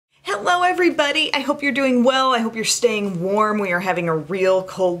Hello everybody, I hope you're doing well. I hope you're staying warm. We are having a real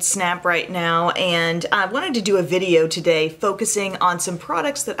cold snap right now, and I wanted to do a video today focusing on some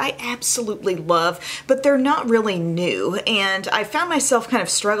products that I absolutely love, but they're not really new. And I found myself kind of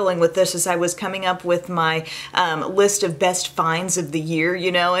struggling with this as I was coming up with my list of best finds of the year,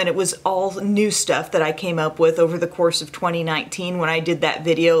 you know, and it was all new stuff that I came up with over the course of 2019 when I did that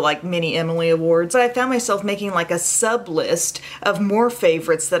video, like Mini Emily Awards. But I found myself making like a sub list of more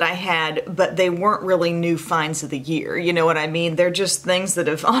favorites that I had, but they weren't really new finds of the year. You know what I mean? They're just things that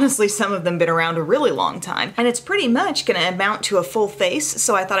have, honestly, some of them been around a really long time. And it's pretty much going to amount to a full face,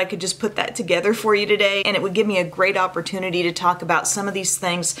 so I thought I could just put that together for you today, and it would give me a great opportunity to talk about some of these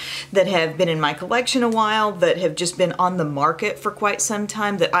things that have been in my collection a while, that have just been on the market for quite some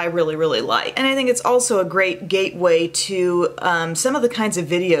time, that I really, really like. And I think it's also a great gateway to some of the kinds of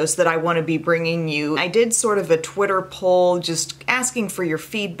videos that I want to be bringing you. I did sort of a Twitter poll just asking for your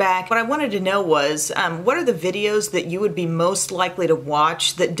feedback. What I wanted to know was, what are the videos that you would be most likely to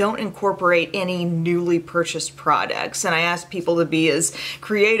watch that don't incorporate any newly purchased products? And I asked people to be as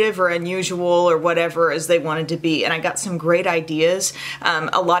creative or unusual or whatever as they wanted to be, and I got some great ideas.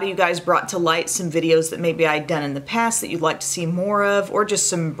 A lot of you guys brought to light some videos that maybe I'd done in the past that you'd like to see more of, or just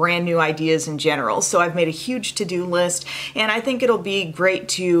some brand new ideas in general. So I've made a huge to-do list, and I think it'll be great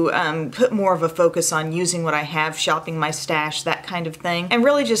to put more of a focus on using what I have, shopping my stash, that kind of thing, and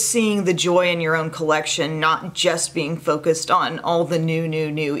really just seeing the joy in your own collection, not just being focused on all the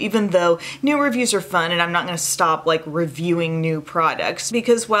new, even though new reviews are fun, and I'm not going to stop like reviewing new products,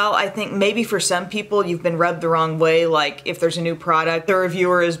 because, well, I think maybe for some people you've been rubbed the wrong way. Like, if there's a new product, the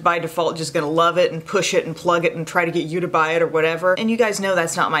reviewer is by default just going to love it and push it and plug it and try to get you to buy it or whatever, and you guys know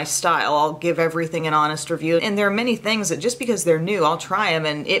that's not my style. I'll give everything an honest review, and there are many things that just because they're new, I'll try them,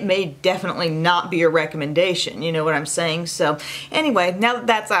 and it may definitely not be a recommendation, you know what I'm saying? So anyway, now that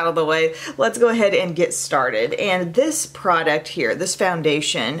that's out of the way, let's go ahead and get started. And this product here, this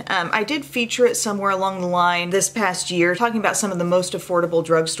foundation, I did feature it somewhere along the line this past year, talking about some of the most affordable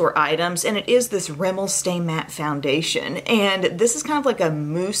drugstore items, and it is this Rimmel Stay Matte foundation. And this is kind of like a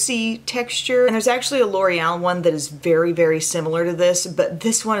moussey texture, and there's actually a L'Oreal one that is very, very similar to this, but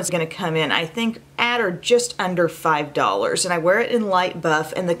this one is going to come in, I think, at or just under $5, and I wear it in light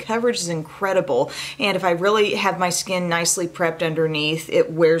buff, and the coverage is incredible, and if I really have my skin nicely prepped underneath,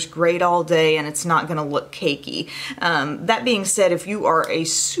 it wears great all day, and it's not going to look cakey. That being said, if you are a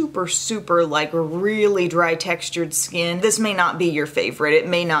super like really dry textured skin, this may not be your favorite. It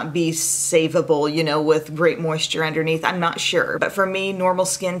may not be savable, you know, with great moisture underneath. I'm not sure, but for me, normal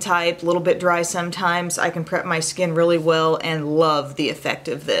skin type, a little bit dry sometimes, I can prep my skin really well and love the effect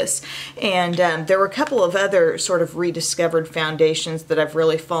of this. And there were a couple of other sort of rediscovered foundations that I've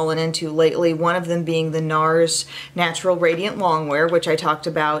really fallen into lately, one of them being the NARS Natural Radiant Longwear, which I talked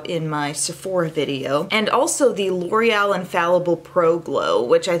about in my Sephora video, and also the L'Oreal Infallible Pro Glow,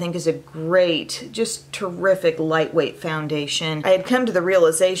 which I think is a great, just terrific lightweight foundation. I had come to the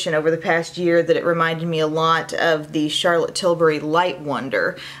realization over the past year that it reminded me a lot of the Charlotte Tilbury Light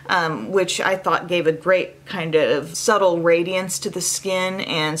Wonder, which I thought gave a great kind of subtle radiance to the skin,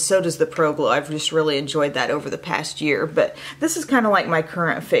 and so does the Pro Glow. I've just really enjoyed that over the past year, but this is kind of like my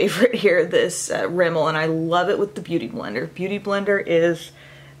current favorite here, this Rimmel, and I love it with the Beauty Blender. Beauty Blender is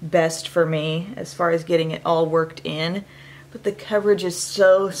best for me as far as getting it all worked in, but the coverage is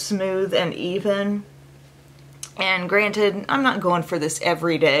so smooth and even, and granted, I'm not going for this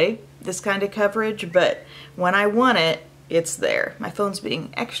every day, this kind of coverage, but when I want it, it's there. My phone's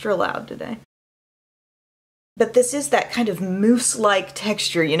being extra loud today. But this is that kind of mousse-like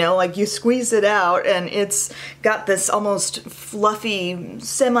texture, you know, like you squeeze it out and it's got this almost fluffy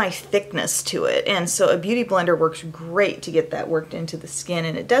semi-thickness to it. And so a Beauty Blender works great to get that worked into the skin,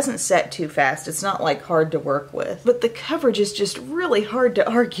 and it doesn't set too fast. It's not like hard to work with. But the coverage is just really hard to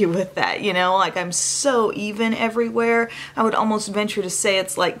argue with that, you know, like I'm so even everywhere. I would almost venture to say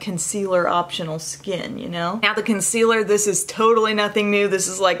it's like concealer optional skin, you know? Now the concealer, this is totally nothing new. This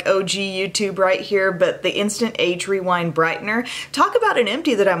is like OG YouTube right here, but the Instant Age Rewind Brightener. Talk about an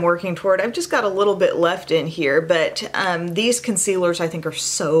empty that I'm working toward. I've just got a little bit left in here, but these concealers I think are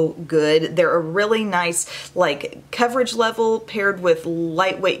so good. They're a really nice like coverage level paired with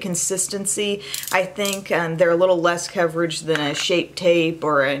lightweight consistency. I think they're a little less coverage than a Shape Tape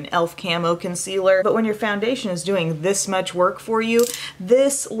or an e.l.f. Camo concealer, but when your foundation is doing this much work for you,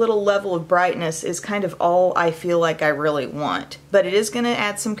 this little level of brightness is kind of all I feel like I really want. But it is going to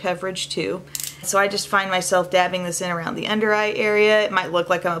add some coverage too. So I just find myself dabbing this in around the under eye area. It might look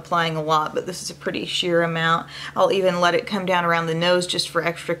like I'm applying a lot, but this is a pretty sheer amount. I'll even let it come down around the nose just for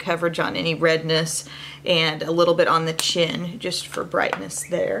extra coverage on any redness, and a little bit on the chin just for brightness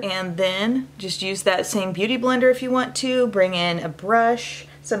there. And then just use that same beauty blender if you want to. Bring in a brush.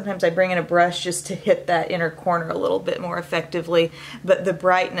 Sometimes I bring in a brush just to hit that inner corner a little bit more effectively, but the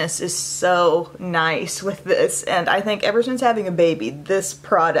brightness is so nice with this, and I think ever since having a baby, this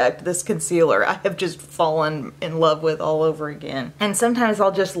product, this concealer, I have just fallen in love with all over again. And sometimes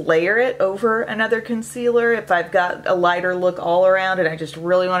I'll just layer it over another concealer if I've got a lighter look all around and I just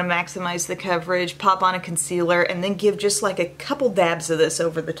really want to maximize the coverage, pop on a concealer and then give just like a couple dabs of this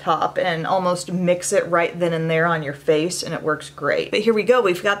over the top and almost mix it right then and there on your face, and it works great. But here we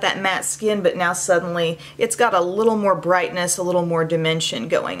go. We've got that matte skin, but now suddenly it's got a little more brightness, a little more dimension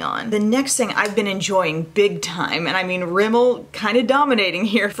going on. The next thing I've been enjoying big time, and I mean Rimmel kind of dominating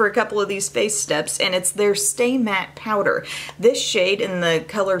here for a couple of these face steps, and it's their Stay Matte Powder. This shade in the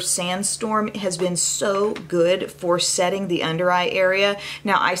color Sandstorm has been so good for setting the under eye area.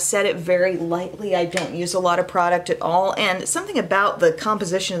 Now I set it very lightly. I don't use a lot of product at all, and something about the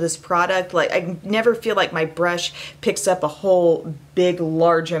composition of this product, like I never feel like my brush picks up a whole big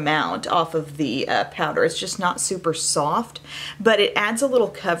large amount off of the powder. It's just not super soft, but it adds a little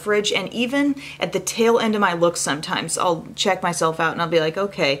coverage, and even at the tail end of my look sometimes I'll check myself out and I'll be like,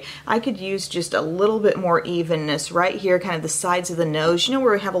 okay, I could use just a little bit more evenness right here, kind of the sides of the nose, you know,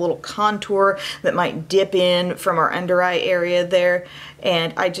 where we have a little contour that might dip in from our under eye area there,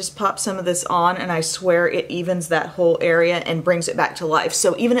 and I just pop some of this on and I swear it evens that whole area and brings it back to life.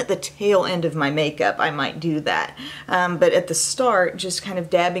 So even at the tail end of my makeup I might do that, but at the start just kind of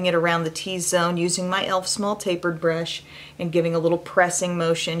dabbing it around the T-zone using my e.l.f. small tapered brush and giving a little pressing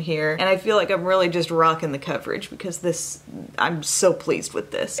motion here, and I feel like I'm really just rocking the coverage because this, I'm so pleased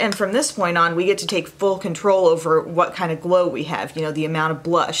with this. And from this point on we get to take full control over what kind of glow we have, you know, the amount of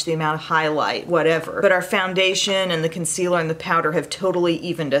blush, the amount of highlight, whatever. But our foundation and the concealer and the powder have totally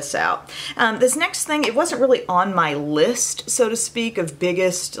evened us out. This next thing, it wasn't really on my list, so to speak, of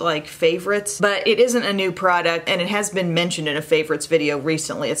biggest like favorites, but it isn't a new product and it has been mentioned in a favorites video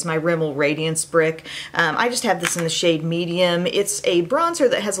recently. It's my Rimmel Radiance Brick. I just have this in the shade Medium. It's a bronzer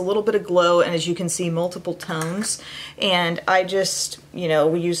that has a little bit of glow and, as you can see, multiple tones, and I just, you know,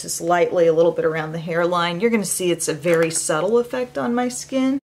 we use this lightly a little bit around the hairline. You're going to see it's a very subtle effect on my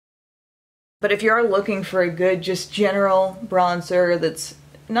skin. But if you are looking for a good just general bronzer that's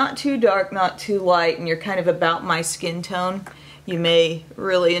not too dark, not too light, and you're kind of about my skin tone, you may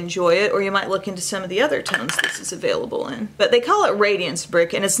really enjoy it, or you might look into some of the other tones this is available in. But they call it Radiance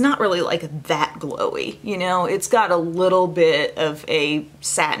Brick, and it's not really like that glowy, you know? It's got a little bit of a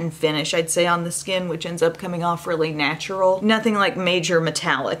satin finish, I'd say, on the skin, which ends up coming off really natural. Nothing like major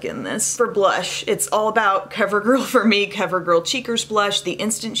metallic in this. For blush, it's all about CoverGirl for me, CoverGirl Cheekers Blush, the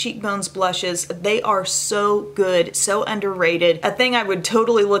Instant Cheekbones blushes. They are so good, so underrated. A thing I would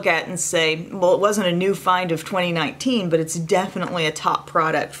totally look at and say, well, it wasn't a new find of 2019, but it's definitely a top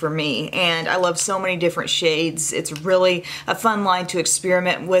product for me, and I love so many different shades. It's really a fun line to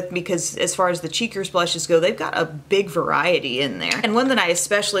experiment with because as far as the Cheekers blushes go, they've got a big variety in there. And one that I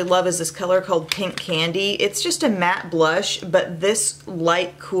especially love is this color called Pink Candy. It's just a matte blush, but this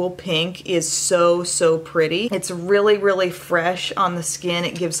light cool pink is so, so pretty. It's really, really fresh on the skin.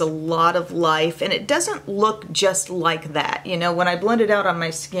 It gives a lot of life, and it doesn't look just like that. You know, when I blend it out on my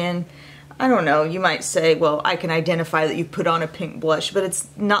skin, I don't know, you might say, well, I can identify that you put on a pink blush, but it's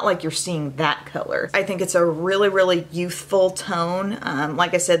not like you're seeing that color. I think it's a really, really youthful tone.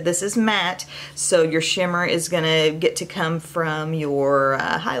 Like I said, this is matte, so your shimmer is gonna get to come from your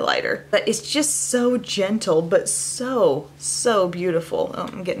highlighter. But it's just so gentle, but so, so beautiful. Oh,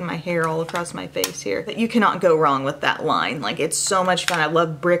 I'm getting my hair all across my face here. But you cannot go wrong with that line. Like, it's so much fun. I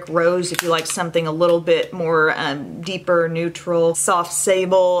love Brick Rose if you like something a little bit more deeper, neutral. Soft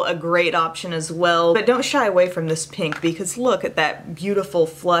Sable, a great option as well, but don't shy away from this pink because look at that beautiful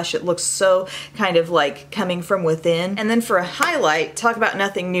flush. It looks so kind of like coming from within. And then for a highlight, talk about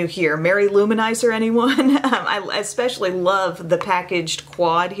nothing new here. Mary Luminizer, anyone? I especially love the packaged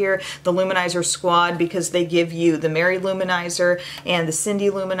quad here, the Luminizer Squad, because they give you the Mary Luminizer and the Cindy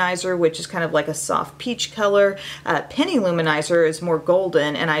Luminizer, which is kind of like a soft peach color. Penny Luminizer is more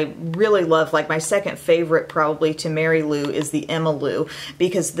golden, and I really love, like, my second favorite probably to Mary Lou is the Emma Lou,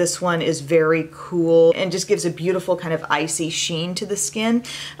 because this one is very cool and just gives a beautiful kind of icy sheen to the skin.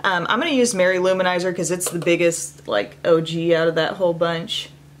 I'm going to use Mary Luminizer because it's the biggest, like, OG out of that whole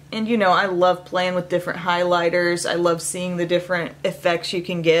bunch. And you know, I love playing with different highlighters. I love seeing the different effects you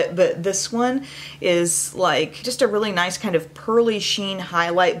can get, but this one is like just a really nice kind of pearly sheen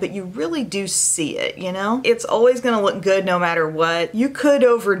highlight, but you really do see it, you know? It's always gonna look good no matter what. You could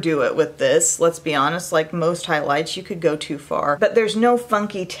overdo it with this, let's be honest, like most highlights, you could go too far. But there's no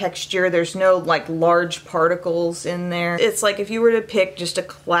funky texture, there's no like large particles in there. It's like if you were to pick just a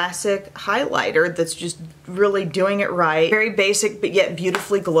classic highlighter that's just really doing it right, very basic but yet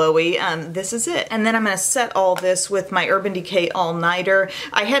beautifully glowy, this is it. And then I'm going to set all this with my Urban Decay All Nighter.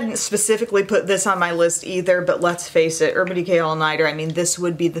 I hadn't specifically put this on my list either, but let's face it, Urban Decay All Nighter, I mean, this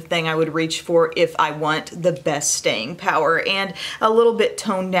would be the thing I would reach for if I want the best staying power and a little bit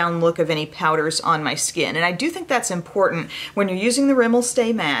toned down look of any powders on my skin. And I do think that's important when you're using the Rimmel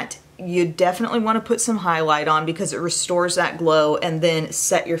Stay Matte. You definitely want to put some highlight on because it restores that glow, and then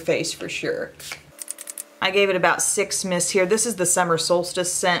set your face for sure. I gave it about 6 mists here. This is the Summer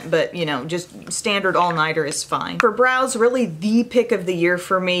Solstice scent, but you know, just standard all-nighter is fine. For brows, really the pick of the year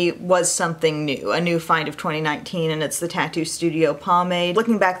for me was something new, a new find of 2019, and it's the Tattoo Studio Pomade.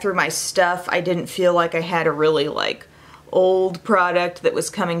 Looking back through my stuff, I didn't feel like I had a really like old product that was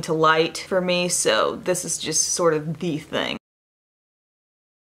coming to light for me, so this is just sort of the thing.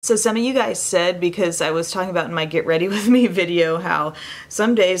 So some of you guys said, because I was talking about in my Get Ready With Me video, how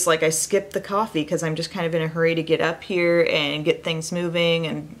some days like I skip the coffee because I'm just kind of in a hurry to get up here and get things moving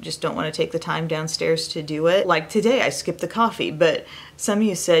and just don't want to take the time downstairs to do it. Like today I skipped the coffee, but some of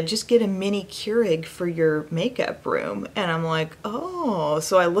you said just get a mini Keurig for your makeup room. And I'm like, oh,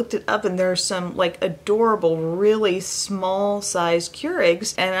 so I looked it up and there's some like adorable, really small size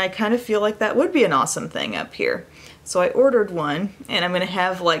Keurigs, and I kind of feel like that would be an awesome thing up here. So I ordered one, and I'm gonna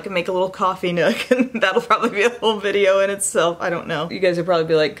have like make a little coffee nook, and that'll probably be a whole video in itself. I don't know. You guys would probably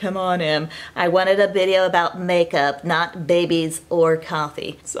be like, come on, Em. I wanted a video about makeup, not babies or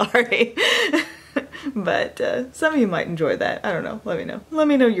coffee. Sorry. But some of you might enjoy that. I don't know. Let me know. Let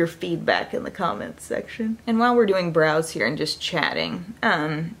me know your feedback in the comments section. And while we're doing brows here and just chatting,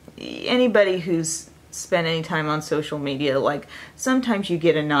 anybody who's spent any time on social media, like sometimes you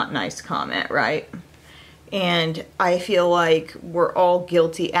get a not nice comment, right? And I feel like we're all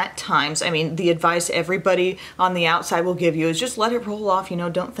guilty at times. I mean, the advice everybody on the outside will give you is just let it roll off, you know,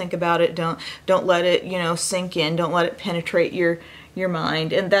 don't think about it, don't let it, you know, sink in, don't let it penetrate your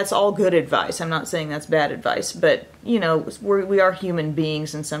mind. And that's all good advice. I'm not saying that's bad advice, but you know, we are human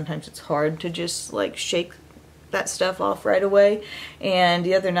beings, and sometimes it's hard to just like shake that stuff off right away. And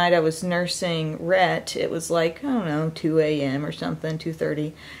the other night I was nursing Rhett. It was like, I don't know, 2 a.m. or something,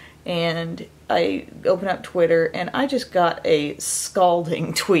 2:30. And I opened up Twitter and I just got a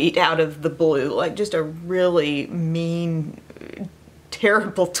scalding tweet out of the blue, like just a really mean,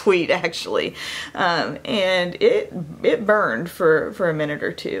 terrible tweet actually. And it burned for a minute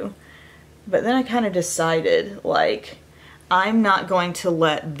or two. But then I kind of decided, like, I'm not going to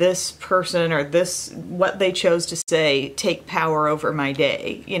let this person or what they chose to say take power over my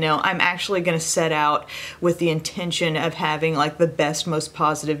day. You know, I'm actually going to set out with the intention of having like the best, most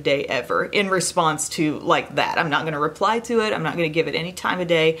positive day ever in response to like that. I'm not going to reply to it. I'm not going to give it any time of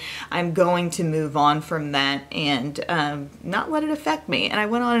day. I'm going to move on from that and not let it affect me. And I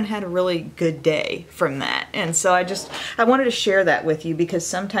went on and had a really good day from that. And so I wanted to share that with you, because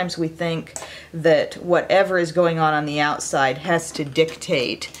sometimes we think that whatever is going on the outside has to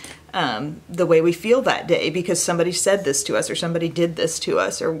dictate the way we feel that day because somebody said this to us or somebody did this to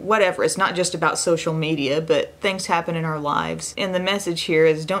us or whatever. It's not just about social media, but things happen in our lives. And the message here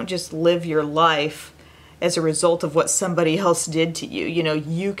is don't just live your life as a result of what somebody else did to you. You know,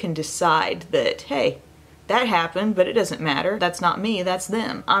 you can decide that, hey, that happened, but it doesn't matter. That's not me, that's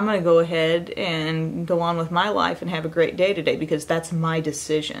them. I'm gonna go ahead and go on with my life and have a great day today because that's my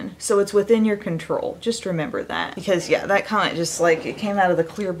decision. So it's within your control. Just remember that. Because yeah, that comment just like, it came out of the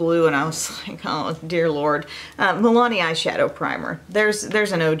clear blue and I was like, oh dear Lord. Milani eyeshadow primer. There's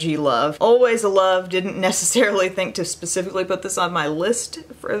an OG love. Always a love. Didn't necessarily think to specifically put this on my list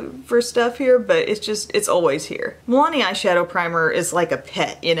for stuff here, but it's always here. Milani eyeshadow primer is like a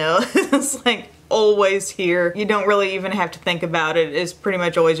pet, you know? It's like, always here. You don't really even have to think about it. It's pretty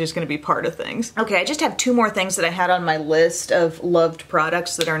much always just going to be part of things. Okay, I just have 2 more things that I had on my list of loved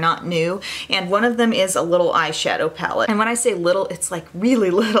products that are not new, and one of them is a little eyeshadow palette. And when I say little, it's like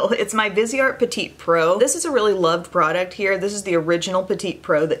really little. It's my Viseart Petite Pro. This is a really loved product here. This is the original Petite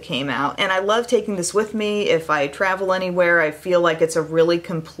Pro that came out, and I love taking this with me if I travel anywhere. I feel like it's a really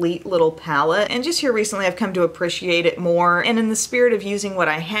complete little palette, and just here recently I've come to appreciate it more, and in the spirit of using what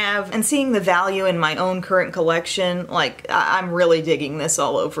I have and seeing the value value in my own current collection. Like, I'm really digging this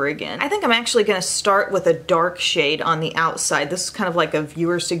all over again. I think I'm actually going to start with a dark shade on the outside. This is kind of like a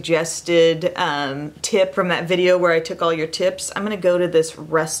viewer suggested tip from that video where I took all your tips. I'm going to go to this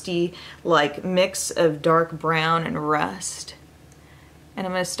rusty like mix of dark brown and rust. And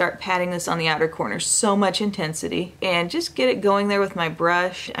I'm going to start patting this on the outer corner. So much intensity. And just get it going there with my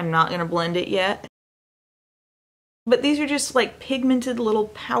brush. I'm not going to blend it yet. But these are just like pigmented little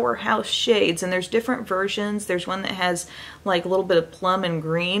powerhouse shades, and there's different versions. There's one that has like a little bit of plum and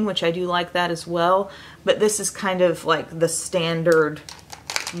green, which I do like that as well. But this is kind of like the standard,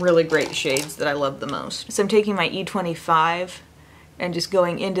 really great shades that I love the most. So I'm taking my E25 and just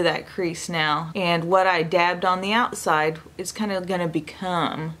going into that crease now. And what I dabbed on the outside is kind of gonna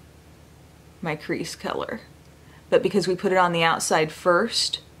become my crease color. But because we put it on the outside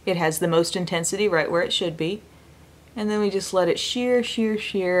first, it has the most intensity right where it should be. And then we just let it shear, shear,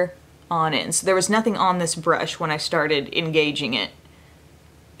 shear on in. So there was nothing on this brush when I started engaging it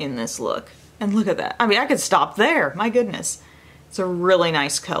in this look. And look at that. I mean, I could stop there. My goodness. It's a really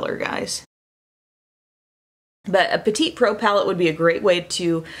nice color, guys. But a Petite Pro palette would be a great way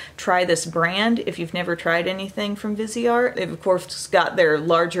to try this brand if you've never tried anything from Viseart. They've of course got their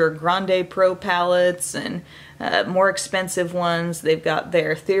larger Grande Pro palettes and more expensive ones. They've got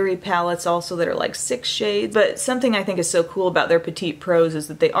their Theory palettes also that are like 6 shades. But something I think is so cool about their Petite Pros is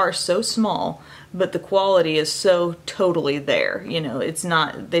that they are so small, but the quality is so totally there. You know, it's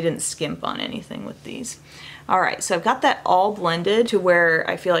not, they didn't skimp on anything with these. Alright, so I've got that all blended to where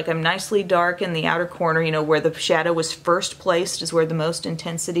I feel like I'm nicely dark in the outer corner, you know, where the shadow was first placed is where the most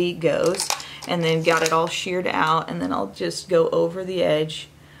intensity goes. And then got it all sheared out, and then I'll just go over the edge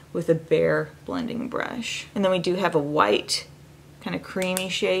with a bare blending brush. And then we do have a white, kind of creamy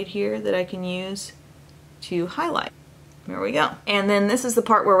shade here that I can use to highlight. There we go. And then this is the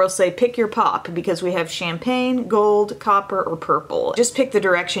part where we'll say pick your pop, because we have champagne, gold, copper, or purple. Just pick the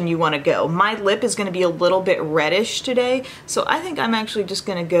direction you want to go. My lip is going to be a little bit reddish today, so I think I'm actually just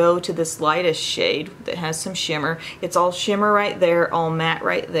going to go to this lightest shade that has some shimmer. It's all shimmer right there, all matte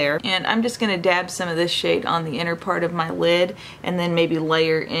right there. And I'm just going to dab some of this shade on the inner part of my lid, and then maybe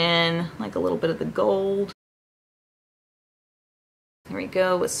layer in like a little bit of the gold. There we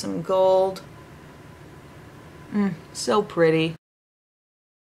go with some gold. So pretty.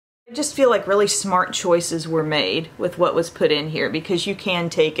 I just feel like really smart choices were made with what was put in here, because you can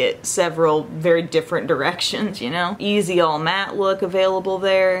take it several very different directions, you know? Easy all matte look available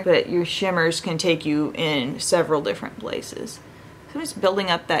there, but your shimmers can take you in several different places. So I'm just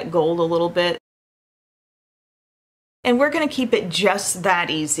building up that gold a little bit. And we're going to keep it just that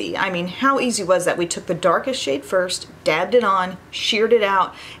easy. I mean, how easy was that? We took the darkest shade first, dabbed it on, sheared it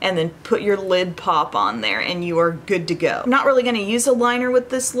out, and then put your lid pop on there, and you are good to go. I'm not really going to use a liner with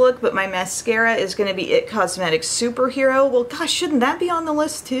this look, but my mascara is going to be It Cosmetics Superhero. Well, gosh, shouldn't that be on the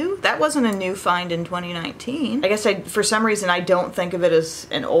list too? That wasn't a new find in 2019. I guess for some reason I don't think of it as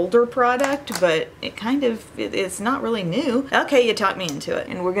an older product, but it kind of, it's not really new. Okay, you talked me into it.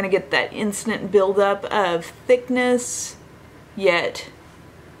 And we're going to get that instant buildup of thickness, yet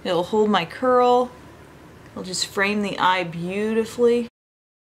it'll hold my curl. It'll just frame the eye beautifully.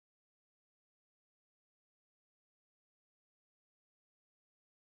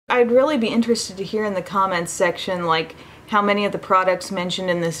 I'd really be interested to hear in the comments section, like, how many of the products mentioned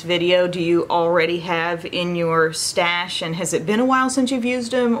in this video do you already have in your stash, and has it been a while since you've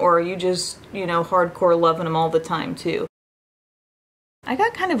used them, or are you just, you know, hardcore loving them all the time too? I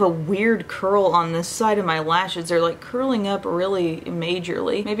got kind of a weird curl on this side of my lashes. They're like curling up really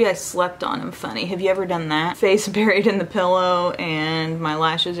majorly. Maybe I slept on them funny. Have you ever done that? Face buried in the pillow and my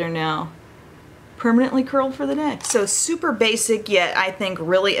lashes are now permanently curled for the day. So super basic, yet I think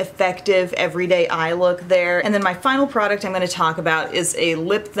really effective everyday eye look there. And then my final product I'm going to talk about is a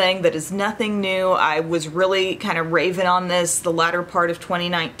lip thing that is nothing new. I was really kind of raving on this the latter part of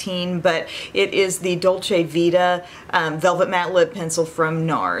 2019, but it is the Dolce Vita Velvet Matte Lip Pencil from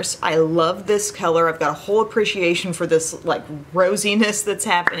NARS. I love this color. I've got a whole appreciation for this like rosiness that's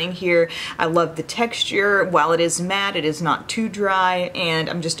happening here. I love the texture. While it is matte, it is not too dry, and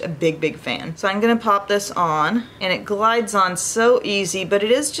I'm just a big fan. So I'm going to pop this on, and it glides on so easy, but it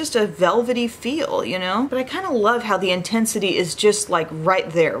is just a velvety feel, you know? But I kind of love how the intensity is just like right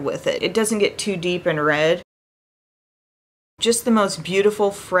there with it. It doesn't get too deep and red. Just the most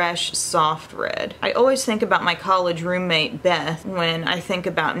beautiful, fresh, soft red. I always think about my college roommate, Beth, when I think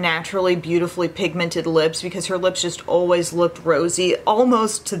about naturally, beautifully pigmented lips, because her lips just always looked rosy,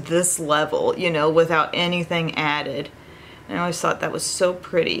 almost to this level, you know, without anything added. And I always thought that was so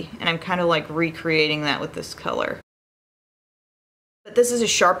pretty, and I'm kind of like recreating that with this color. But this is a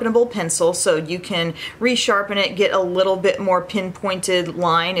sharpenable pencil, so you can resharpen it, get a little bit more pinpointed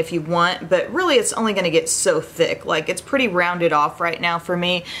line if you want, but really it's only going to get so thick. Like, it's pretty rounded off right now for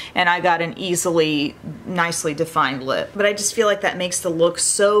me, and I got an easily, nicely defined lip. But I just feel like that makes the look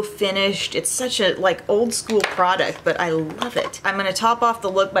so finished. It's such a, like, old school product, but I love it. I'm going to top off the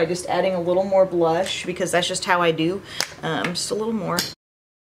look by just adding a little more blush, because that's just how I do. Just a little more.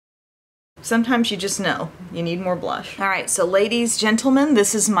 Sometimes you just know you need more blush. All right, so ladies, gentlemen,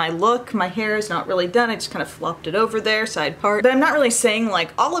 this is my look. My hair is not really done. I just kind of flopped it over there, side part. But I'm not really saying like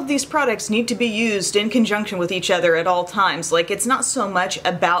all of these products need to be used in conjunction with each other at all times. Like, it's not so much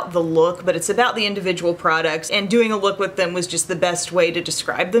about the look, but it's about the individual products, and doing a look with them was just the best way to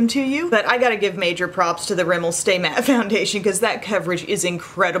describe them to you. But I gotta give major props to the Rimmel Stay Matte Foundation, because that coverage is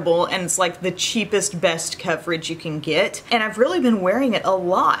incredible, and it's like the cheapest, best coverage you can get. And I've really been wearing it a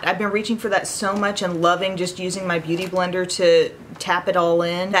lot. I've been reaching for that so much and loving just using my beauty blender to tap it all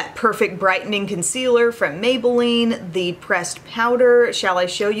in. That perfect brightening concealer from Maybelline, the pressed powder. Shall I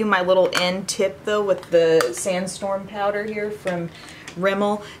show you my little end tip though with the Sandstorm powder here from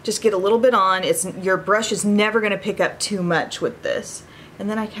Rimmel? Just get a little bit on. Your brush is never going to pick up too much with this. And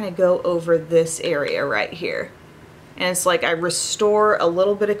then I kind of go over this area right here. And it's like I restore a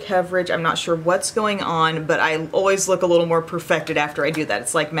little bit of coverage. I'm not sure what's going on, but I always look a little more perfected after I do that.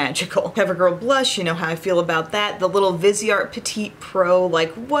 It's like magical. CoverGirl blush, you know how I feel about that. The little Viseart Petite Pro,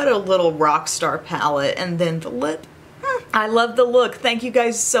 like what a little rock star palette. And then the lip. I love the look. Thank you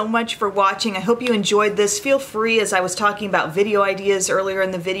guys so much for watching. I hope you enjoyed this. Feel free, as I was talking about video ideas earlier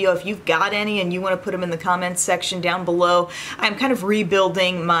in the video, if you've got any and you want to put them in the comments section down below. I'm kind of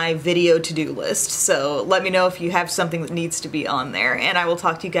rebuilding my video to-do list, so let me know if you have something that needs to be on there, and I will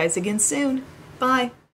talk to you guys again soon. Bye.